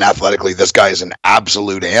 Physically and athletically, this guy is an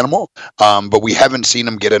absolute animal, but we haven't seen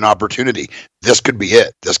him get an opportunity. This could be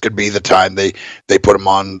it. This could be the time they put him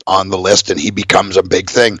on the list and he becomes a big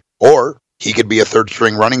thing. Or he could be a third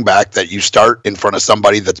string running back that you start in front of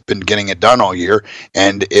somebody that's been getting it done all year,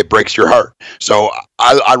 and it breaks your heart. So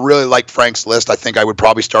I really like Frank's list. I think I would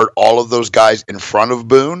probably start all of those guys in front of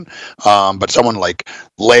Boone, but someone like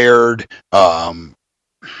Laird, Carlos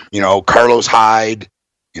Hyde,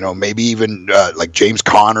 maybe even like James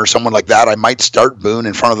Conn or someone like that. I might start Boone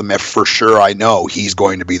in front of them if for sure I know he's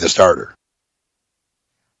going to be the starter.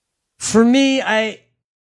 For me,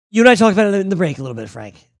 you and I talked about it in the break a little bit,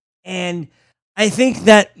 Frank. And I think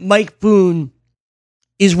that Mike Boone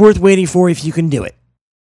is worth waiting for if you can do it.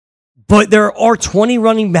 But there are 20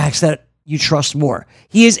 running backs that you trust more.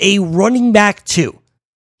 He is a running back too.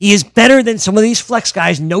 He is better than some of these flex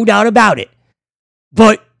guys, no doubt about it.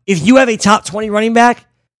 But if you have a top 20 running back,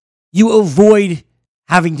 you avoid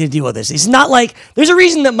having to deal with this. It's not like there's a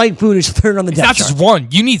reason that Mike Boone is third on the depth chart. It's not just one.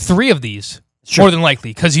 You need 3 of these, more than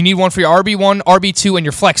likely, because you need one for your RB1, RB2, and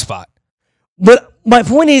your flex spot. But my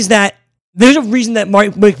point is that there's a reason that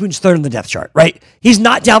Mike Boone's third on the depth chart, right? He's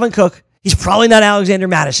not Dalvin Cook. He's probably not Alexander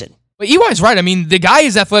Madison. But EY's right. I mean, the guy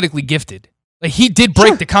is athletically gifted. Like, he did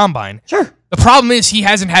break the combine. Sure. The problem is he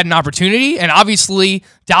hasn't had an opportunity, and obviously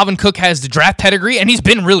Dalvin Cook has the draft pedigree, and he's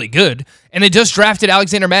been really good. And they just drafted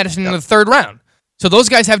Alexander Madison in the 3rd round. So those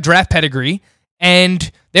guys have draft pedigree,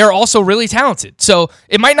 and they're also really talented. So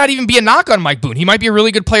it might not even be a knock on Mike Boone. He might be a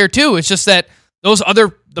really good player too. It's just that those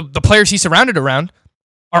other the players he's surrounded around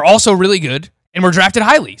are also really good and were drafted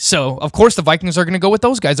highly. So of course the Vikings are going to go with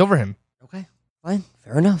those guys over him. Okay, fine,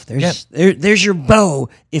 fair enough. There's your bow,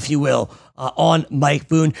 if you will, on Mike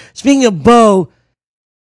Boone. Speaking of bow,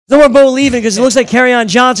 no more bow leaving because it looks like Kerryon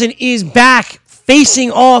Johnson is back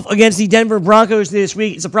facing off against the Denver Broncos this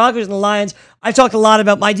week. It's the Broncos and the Lions. I've talked a lot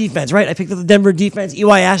about my defense, right? I picked up the Denver defense.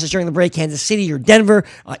 EY asked us during the break, Kansas City or Denver.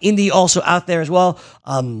 Indy also out there as well.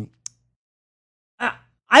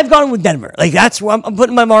 I've gone with Denver. Like, that's where I'm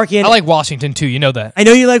putting my mark in. I like Washington, too. You know that. I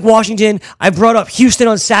know you like Washington. I brought up Houston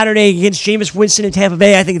on Saturday against Jameis Winston in Tampa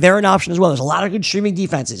Bay. I think they're an option as well. There's a lot of good streaming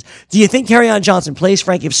defenses. Do you think Kerryon Johnson plays,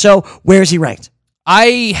 Frank? If so, where is he ranked?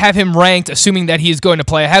 I have him ranked, assuming that he is going to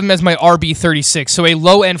play. I have him as my RB36, so a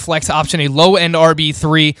low-end flex option, a low-end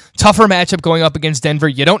RB3. Tougher matchup going up against Denver.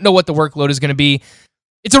 You don't know what the workload is going to be.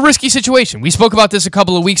 It's a risky situation. We spoke about this a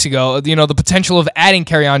couple of weeks ago, the potential of adding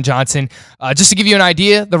Kerryon Johnson. Just to give you an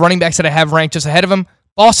idea, the running backs that I have ranked just ahead of him,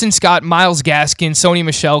 Boston Scott, Myles Gaskin, Sony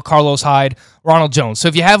Michel, Carlos Hyde, Ronald Jones. So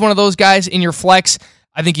if you have one of those guys in your flex,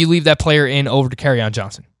 I think you leave that player in over to Kerryon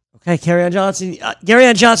Johnson. Okay,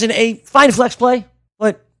 Kerryon Johnson, a fine flex play,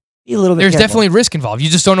 but be a little bit There's careful. definitely risk involved. You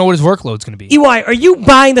just don't know what his workload's going to be. EY, are you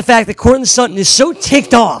buying the fact that Courtland Sutton is so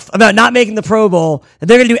ticked off about not making the Pro Bowl that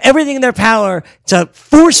they're going to do everything in their power to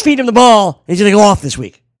force feed him the ball and he's going to go off this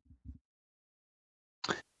week?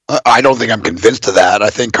 I don't think I'm convinced of that. I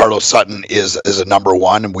think Carlos Sutton is a number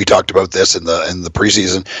one, and we talked about this in the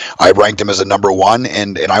preseason. I ranked him as a number one,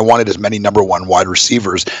 and I wanted as many number one wide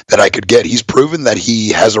receivers that I could get. He's proven that he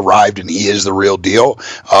has arrived and he is the real deal.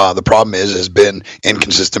 The problem has been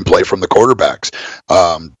inconsistent play from the quarterbacks.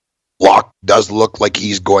 Locke does look like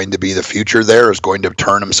he's going to be the future there, is going to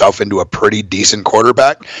turn himself into a pretty decent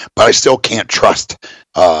quarterback, but I still can't trust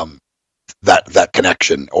that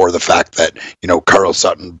connection, or the fact that Carlos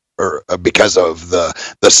Sutton, or because of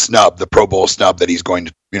the Pro Bowl snub, that he's going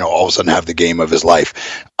to all of a sudden have the game of his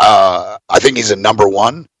life. I think he's a number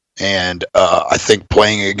one, and I think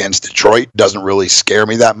playing against Detroit doesn't really scare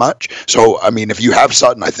me that much. So I mean, if you have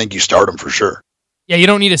Sutton, I think you start him for sure. Yeah, you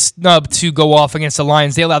don't need a snub to go off against the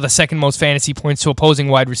Lions. They allow the second most fantasy points to opposing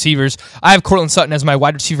wide receivers. I have Courtland Sutton as my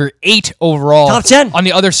wide receiver 8 overall. Top 10. On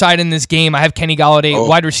the other side in this game, I have Kenny Golladay,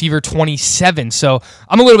 wide receiver 27. So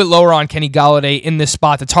I'm a little bit lower on Kenny Golladay in this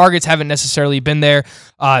spot. The targets haven't necessarily been there.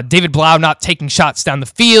 David Blau not taking shots down the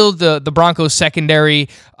field. The Broncos secondary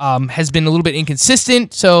has been a little bit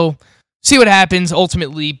inconsistent. So see what happens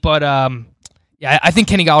ultimately. But yeah, I think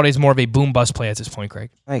Kenny Golladay is more of a boom-bust play at this point, Craig.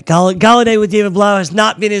 All right, Golladay with David Blau has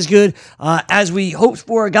not been as good as we hoped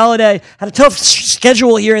for. Golladay had a tough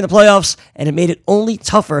schedule here in the playoffs, and it made it only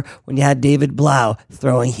tougher when you had David Blau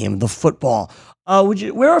throwing him the football.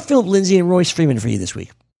 Where are Philip Lindsay and Royce Freeman for you this week?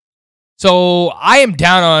 So I am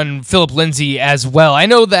down on Philip Lindsay as well. I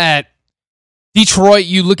know that Detroit,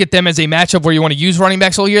 you look at them as a matchup where you want to use running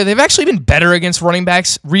backs all year. They've actually been better against running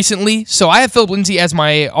backs recently. So I have Philip Lindsay as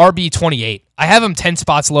my RB28. I have him 10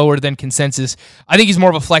 spots lower than consensus. I think he's more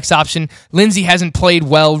of a flex option. Lindsay hasn't played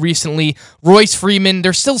well recently. Royce Freeman,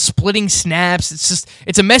 they're still splitting snaps.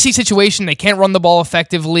 It's a messy situation. They can't run the ball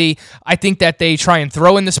effectively. I think that they try and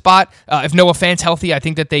throw in the spot. If Noah Fant's healthy, I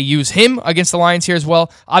think that they use him against the Lions here as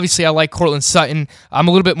well. Obviously, I like Courtland Sutton. I'm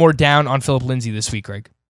a little bit more down on Philip Lindsay this week, Greg.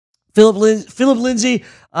 Philip Lindsay,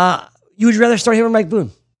 You would rather start him or Mike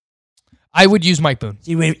Boone? I would use Mike Boone.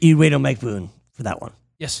 You'd wait on Mike Boone for that one.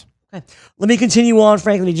 Yes. Okay. Let me continue on,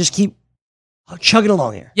 Frank. Let me just keep chugging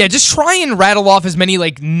along here. Yeah, just try and rattle off as many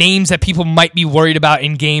like names that people might be worried about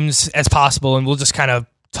in games as possible, and we'll just kind of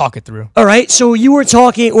talk it through. All right, so you were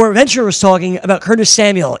talking, or Ventura was talking about Curtis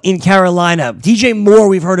Samuel in Carolina. DJ Moore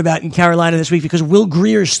we've heard about in Carolina this week because Will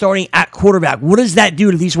Grier is starting at quarterback. What does that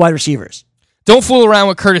do to these wide receivers? Don't fool around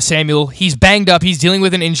with Curtis Samuel. He's banged up. He's dealing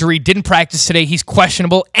with an injury. Didn't practice today. He's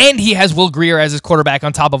questionable. And he has Will Grier as his quarterback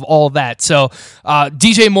on top of all of that. So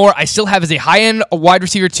DJ Moore, I still have as a high-end wide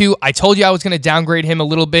receiver 2. I told you I was going to downgrade him a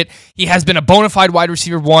little bit. He has been a bona fide wide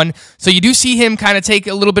receiver 1. So you do see him kind of take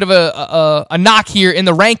a little bit of a knock here in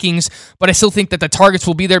the rankings. But I still think that the targets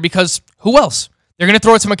will be there because who else? They're going to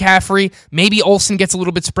throw it to McCaffrey. Maybe Olsen gets a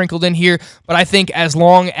little bit sprinkled in here. But I think as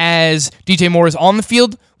long as DJ Moore is on the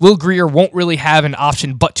field, Will Grier won't really have an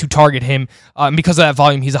option but to target him. And because of that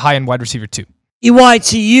volume, he's a high-end wide receiver too. EY,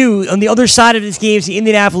 to you, on the other side of this game is the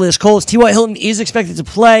Indianapolis Colts. T.Y. Hilton is expected to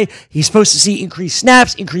play. He's supposed to see increased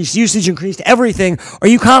snaps, increased usage, increased everything. Are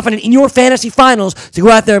you confident in your fantasy finals to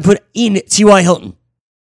go out there and put in T.Y. Hilton?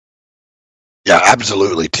 Yeah,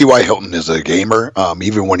 absolutely. T.Y. Hilton is a gamer.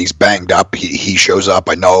 Even when he's banged up, he shows up.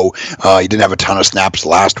 I know he didn't have a ton of snaps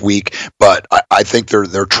last week, but I think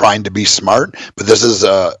they're trying to be smart. But this is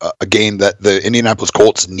a game that the Indianapolis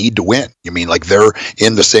Colts need to win. You mean like they're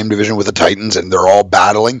in the same division with the Titans, and they're all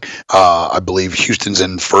battling. I believe Houston's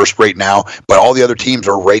in first right now, but all the other teams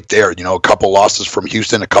are right there. You know, a couple losses from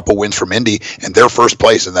Houston, a couple wins from Indy, and they're first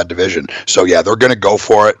place in that division. So yeah, they're going to go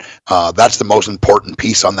for it. That's the most important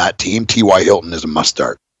piece on that team. T.Y. Hilton is a must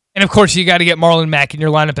start. And of course, you got to get Marlon Mack in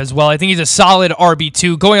your lineup as well. I think he's a solid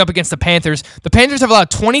RB2 going up against the Panthers. The Panthers have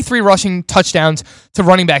allowed 23 rushing touchdowns to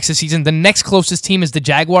running backs this season. The next closest team is the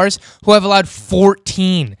Jaguars, who have allowed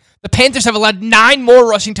 14. The Panthers have allowed 9 more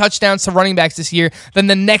rushing touchdowns to running backs this year than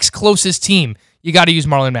the next closest team. You got to use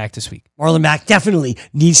Marlon Mack this week. Marlon Mack definitely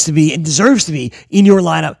needs to be and deserves to be in your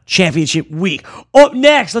lineup championship week. Up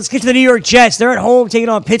next, let's get to the New York Jets. They're at home taking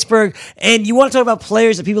on Pittsburgh. And you want to talk about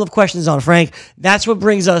players that people have questions on, Frank. That's what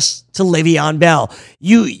brings us to Le'Veon Bell.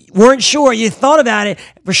 You weren't sure. You thought about it.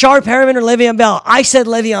 Rashard Perriman or Le'Veon Bell? I said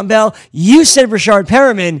Le'Veon Bell. You said Rashard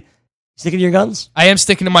Perriman. Sticking to your guns? I am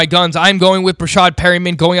sticking to my guns. I'm going with Rashard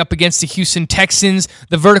Perriman going up against the Houston Texans,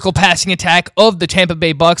 the vertical passing attack of the Tampa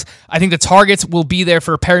Bay Bucks. I think the targets will be there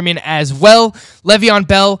for Perriman as well. Le'Veon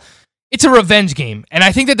Bell, it's a revenge game, and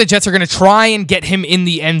I think that the Jets are going to try and get him in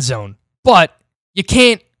the end zone. But you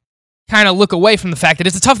can't kind of look away from the fact that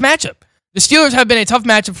it's a tough matchup. The Steelers have been a tough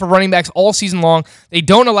matchup for running backs all season long. They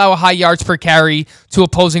don't allow a high yards per carry to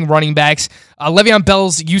opposing running backs. Le'Veon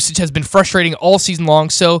Bell's usage has been frustrating all season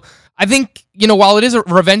long, so I think, while it is a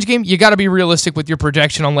revenge game, you got to be realistic with your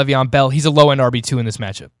projection on Le'Veon Bell. He's a low-end RB2 in this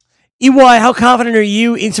matchup. EY, how confident are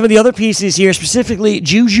you in some of the other pieces here, specifically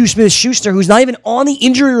Juju Smith-Schuster, who's not even on the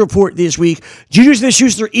injury report this week? Juju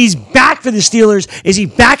Smith-Schuster is back for the Steelers. Is he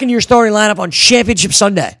back in your starting lineup on Championship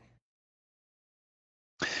Sunday?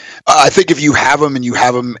 I think if you have him and you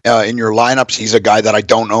have him in your lineups, he's a guy that I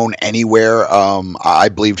don't own anywhere. I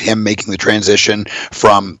believed him making the transition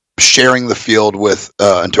from sharing the field with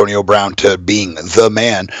Antonio Brown to being the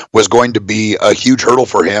man was going to be a huge hurdle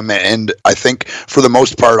for him. And I think for the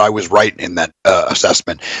most part, I was right in that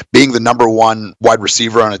assessment. Being the number one wide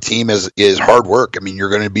receiver on a team is hard work. I mean, you're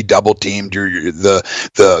going to be double teamed.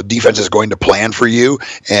 The defense is going to plan for you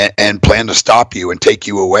and plan to stop you and take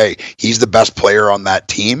you away. He's the best player on that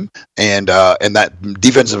team. And that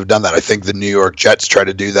defense have done that. I think the New York Jets try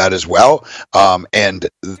to do that as well. And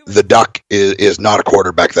the Duck is not a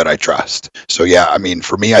quarterback that I trust. So yeah, I mean,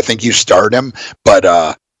 for me, I think you start him, but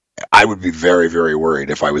I would be very, very worried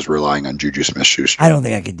if I was relying on Juju Smith-Schuster. I don't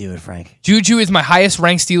think I could do it, Frank. Juju is my highest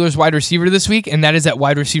ranked Steelers wide receiver this week, and that is at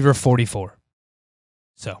wide receiver 44.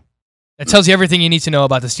 So that tells you everything you need to know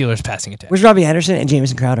about the Steelers passing attack. Where's Robbie Anderson and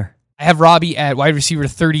Jamison Crowder? I have Robbie at wide receiver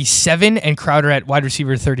 37 and Crowder at wide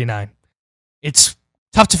receiver 39. It's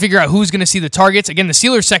tough to figure out who's going to see the targets. Again, the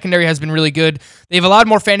Steelers secondary has been really good. They've allowed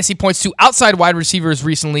more fantasy points to outside wide receivers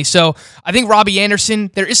recently. So I think Robbie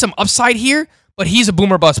Anderson, there is some upside here, but he's a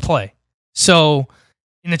boomer bust play. So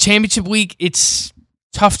in the championship week, it's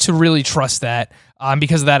tough to really trust that.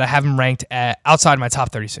 Because of that, I have him ranked at outside my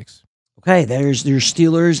top 36. Okay, there's your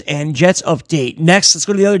Steelers and Jets update. Next, let's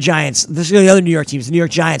go to the other Giants. Let's go to the other New York teams. The New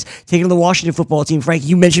York Giants taking on the Washington football team. Frank,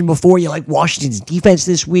 you mentioned before you like Washington's defense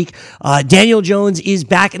this week. Daniel Jones is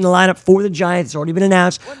back in the lineup for the Giants. It's already been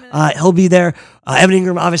announced. He'll be there. Evan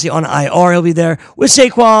Ingram, obviously, on IR. He'll be there with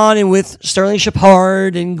Saquon and with Sterling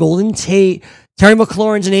Shepard and Golden Tate. Terry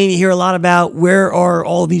McLaurin's a name you hear a lot about. Where are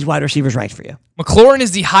all of these wide receivers ranked for you? McLaurin is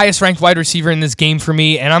the highest ranked wide receiver in this game for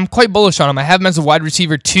me, and I'm quite bullish on him. I have him as a wide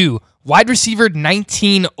receiver 2. Wide receiver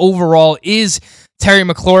 19 overall is Terry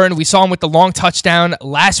McLaurin. We saw him with the long touchdown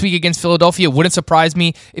last week against Philadelphia. Wouldn't surprise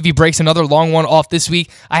me if he breaks another long one off this week.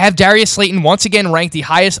 I have Darius Slayton once again ranked the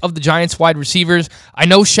highest of the Giants wide receivers. I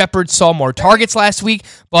know Shepard saw more targets last week,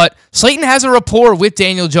 but Slayton has a rapport with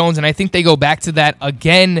Daniel Jones, and I think they go back to that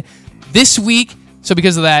again this week. So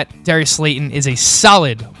because of that, Darius Slayton is a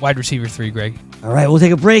solid wide receiver 3, Greg. All right, we'll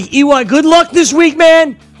take a break. EY, good luck this week,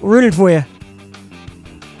 man. We're rooting for you.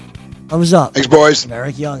 Thumbs up. Thanks, boys.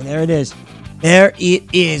 Eric Young, there it is. There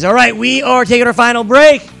it is. All right, we are taking our final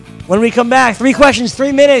break. When we come back, 3 questions,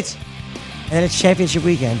 3 minutes. And then it's championship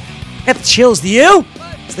weekend. Got the chills, do you?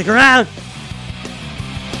 Stick around.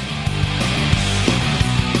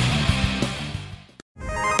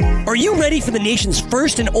 Are you ready for the nation's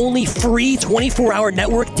first and only free 24-hour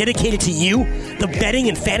network dedicated to you, the betting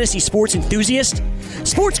and fantasy sports enthusiast?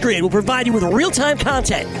 SportsGrid will provide you with real-time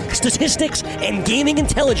content, statistics, and gaming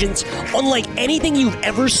intelligence unlike anything you've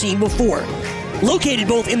ever seen before. Located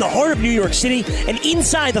both in the heart of New York City and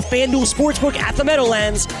inside the FanDuel Sportsbook at the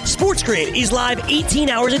Meadowlands, SportsGrid is live 18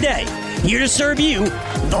 hours a day, here to serve you,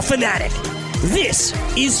 the fanatic. This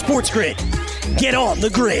is SportsGrid. Get on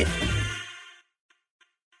the grid.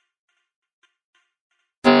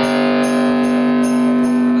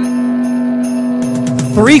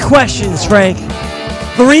 Three questions, Frank.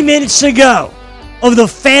 3 minutes to go of the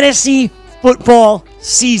fantasy football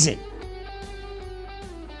season.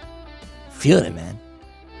 Feeling it, man.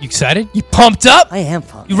 You excited? You pumped up? I am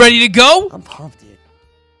pumped. You ready to go? I'm pumped, dude.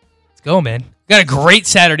 Let's go, man. Got a great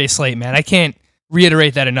Saturday slate, man. I can't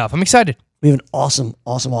reiterate that enough. I'm excited. We have an awesome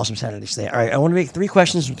Saturday slate. All right, I want to make 3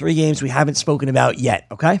 questions from 3 games we haven't spoken about yet,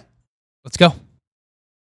 okay? Let's go.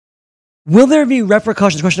 Will there be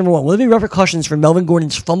repercussions? Question number 1. Will there be repercussions for Melvin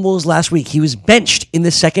Gordon's fumbles last week? He was benched in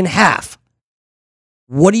the second half.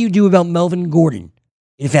 What do you do about Melvin Gordon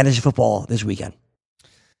in fantasy football this weekend?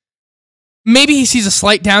 Maybe he sees a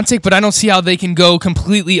slight downtick, but I don't see how they can go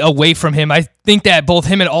completely away from him. I think that both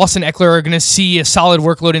him and Austin Eckler are going to see a solid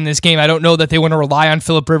workload in this game. I don't know that they want to rely on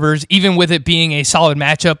Phillip Rivers, even with it being a solid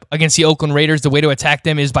matchup against the Oakland Raiders. The way to attack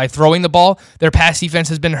them is by throwing the ball. Their pass defense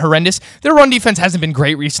has been horrendous. Their run defense hasn't been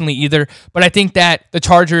great recently either, but I think that the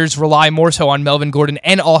Chargers rely more so on Melvin Gordon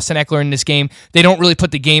and Austin Eckler in this game. They don't really put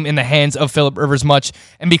the game in the hands of Phillip Rivers much,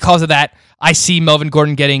 and because of that, I see Melvin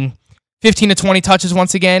Gordon getting 15 to 20 touches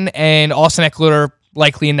once again, and Austin Eckler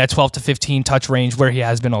likely in that 12 to 15 touch range where he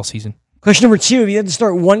has been all season. Question number 2, if you had to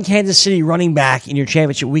start one Kansas City running back in your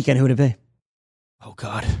championship weekend, who would it be? Oh,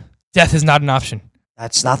 God. Death is not an option.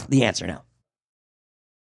 That's not the answer now.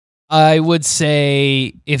 I would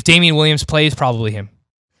say if Damian Williams plays, probably him.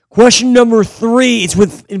 Question number 3,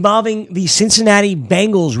 it's involving the Cincinnati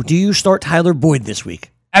Bengals. Do you start Tyler Boyd this week?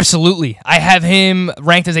 Absolutely. I have him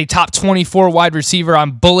ranked as a top 24 wide receiver.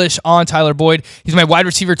 I'm bullish on Tyler Boyd. He's my wide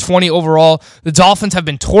receiver 20 overall. The Dolphins have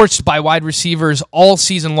been torched by wide receivers all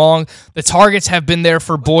season long. The targets have been there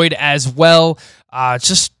for Boyd as well.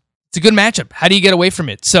 It's a good matchup. How do you get away from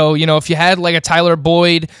it? So, if you had like a Tyler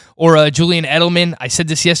Boyd or a Julian Edelman, I said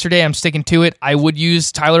this yesterday, I'm sticking to it. I would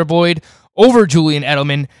use Tyler Boyd over Julian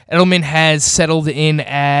Edelman. Edelman has settled in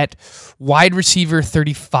at wide receiver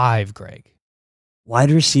 35, Greg.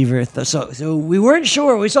 Wide receiver. So we weren't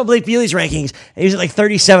sure. We saw Blake Bealey's rankings, and he was at like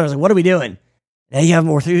 37. I was like, what are we doing? Now you have him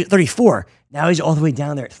more 34. Now he's all the way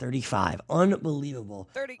down there at 35. Unbelievable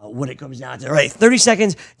what it comes down to. All right, 30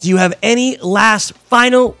 seconds. Do you have any last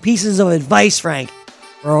final pieces of advice, Frank,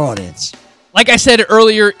 for our audience? Like I said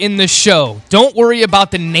earlier in the show, don't worry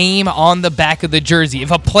about the name on the back of the jersey.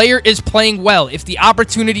 If a player is playing well, if the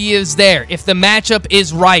opportunity is there, if the matchup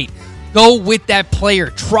is right, go with that player.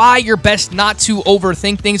 Try your best not to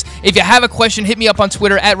overthink things. If you have a question, hit me up on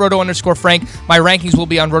Twitter at Roto_Frank. My rankings will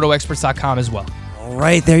be on RotoExperts.com as well. All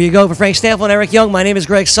right, there you go. For Frank Stampfl and Eric Young, my name is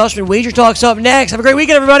Greg Sussman. Wager Talk's up next. Have a great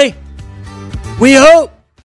weekend, everybody. We hope.